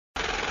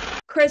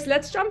Chris,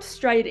 let's jump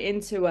straight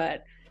into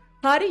it.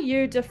 How do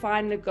you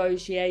define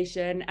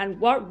negotiation, and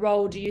what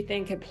role do you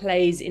think it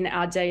plays in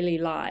our daily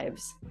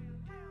lives?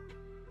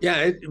 Yeah,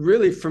 it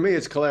really, for me,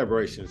 it's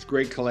collaboration. It's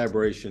great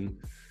collaboration,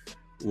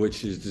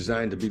 which is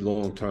designed to be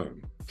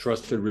long-term,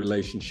 trusted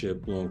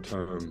relationship,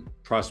 long-term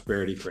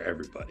prosperity for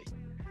everybody.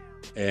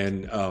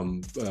 And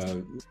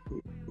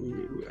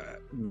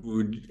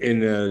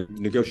in a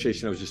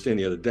negotiation I was just in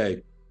the other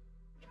day,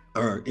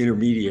 our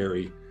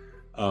intermediary,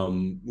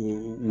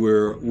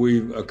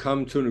 we've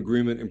come to an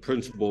agreement in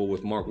principle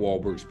with Mark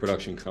Wahlberg's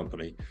production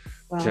company,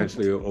 Wow.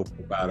 potentially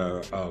about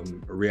a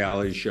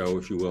reality show,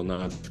 if you will,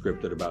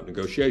 non-scripted about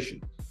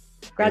negotiation.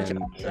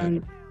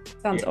 Congratulations.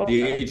 Sounds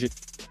awesome.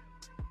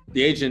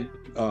 The agent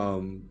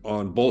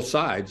on both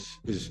sides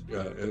is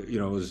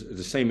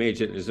the same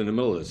agent is in the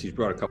middle of this. He's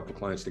brought a couple of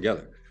clients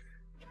together,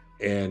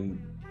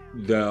 and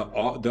the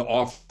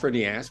offer and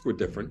the ask were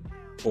different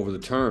over the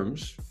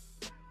terms.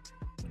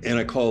 And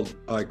I called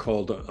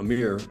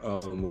Amir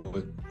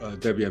with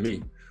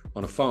WME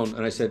on the phone,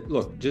 and I said,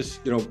 look,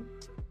 just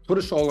put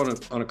us all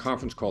on a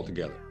conference call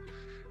together.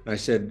 And I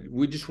said,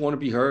 we just want to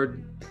be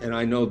heard, and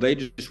I know they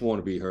just want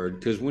to be heard,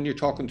 because when you're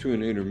talking to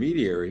an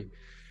intermediary,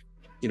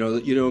 you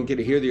don't get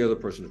to hear the other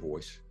person's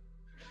voice.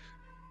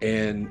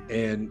 And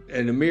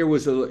Amir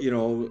was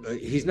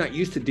he's not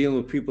used to dealing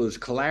with people as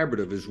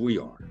collaborative as we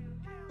are.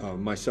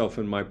 Myself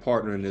and my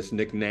partner in this,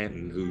 Nick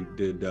Nanton, who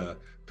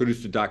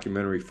produced a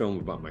documentary film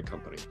about my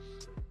company.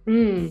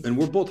 And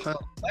we're both highly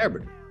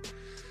collaborative.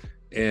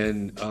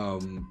 And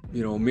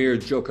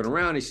Amir's joking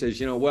around. He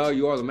says, well,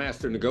 you are the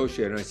master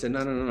negotiator. And I said,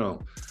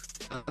 no.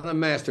 I'm the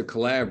master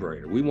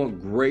collaborator. We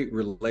want great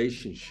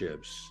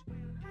relationships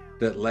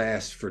that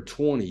last for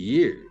 20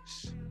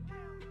 years.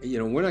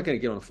 We're not going to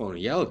get on the phone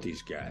and yell at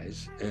these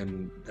guys,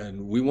 and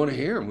we want to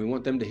hear them. We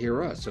want them to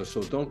hear us.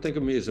 So don't think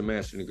of me as a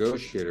master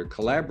negotiator.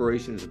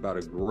 Collaboration is about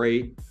a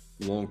great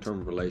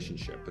long-term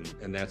relationship,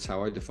 and that's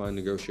how I define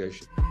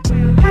negotiation.